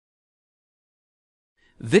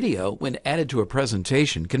Video, when added to a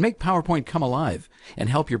presentation, can make PowerPoint come alive and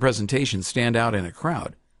help your presentation stand out in a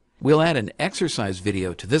crowd. We'll add an exercise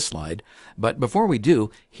video to this slide, but before we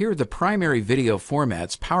do, here are the primary video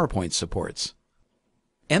formats PowerPoint supports.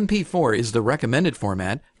 MP4 is the recommended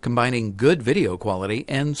format, combining good video quality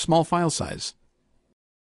and small file size.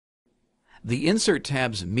 The Insert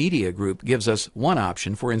tab's Media group gives us one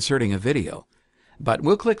option for inserting a video, but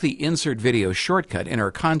we'll click the Insert Video shortcut in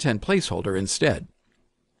our content placeholder instead.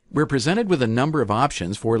 We're presented with a number of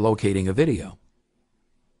options for locating a video.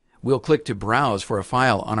 We'll click to browse for a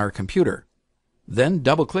file on our computer, then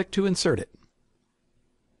double-click to insert it.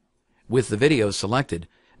 With the video selected,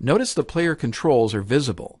 notice the player controls are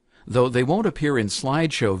visible, though they won't appear in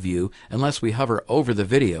slideshow view unless we hover over the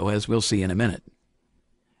video, as we'll see in a minute.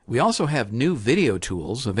 We also have new video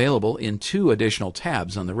tools available in 2 additional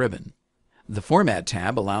tabs on the ribbon. The Format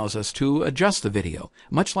tab allows us to adjust the video,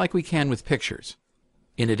 much like we can with pictures.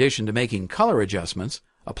 In addition to making color adjustments,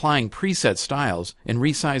 applying preset styles, and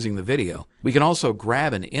resizing the video, we can also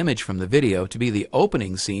grab an image from the video to be the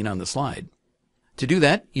opening scene on the slide. To do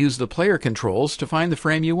that, use the player controls to find the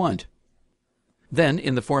frame you want. Then,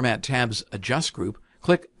 in the Format tab's Adjust group,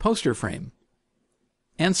 click Poster Frame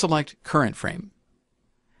and select Current Frame.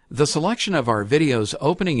 The selection of our video's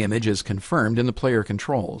opening image is confirmed in the player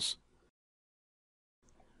controls.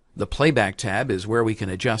 The Playback tab is where we can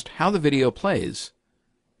adjust how the video plays.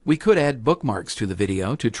 We could add bookmarks to the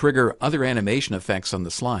video to trigger other animation effects on the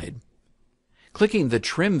slide. Clicking the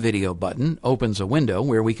Trim Video button opens a window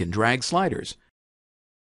where we can drag sliders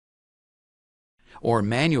or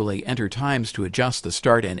manually enter times to adjust the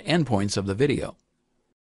start and end points of the video.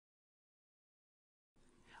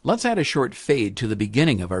 Let's add a short fade to the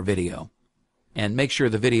beginning of our video and make sure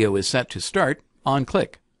the video is set to start on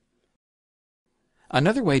click.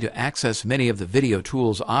 Another way to access many of the video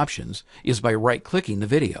tools options is by right-clicking the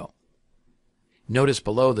video. Notice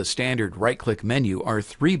below the standard right-click menu are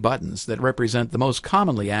 3 buttons that represent the most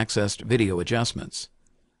commonly accessed video adjustments.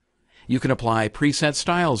 You can apply preset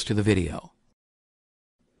styles to the video,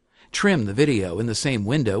 trim the video in the same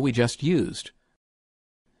window we just used,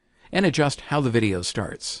 and adjust how the video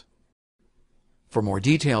starts. For more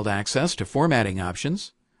detailed access to formatting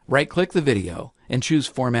options, right-click the video and choose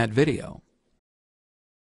Format Video.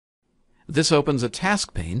 This opens a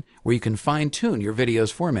task pane where you can fine-tune your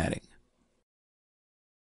video's formatting.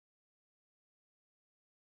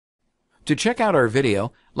 To check out our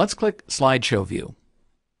video, let's click Slideshow View.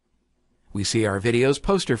 We see our video's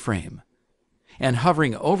poster frame, and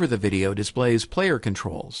hovering over the video displays player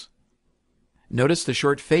controls. Notice the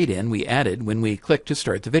short fade-in we added when we clicked to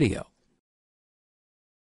start the video.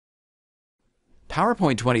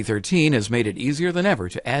 PowerPoint 2013 has made it easier than ever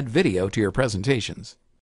to add video to your presentations.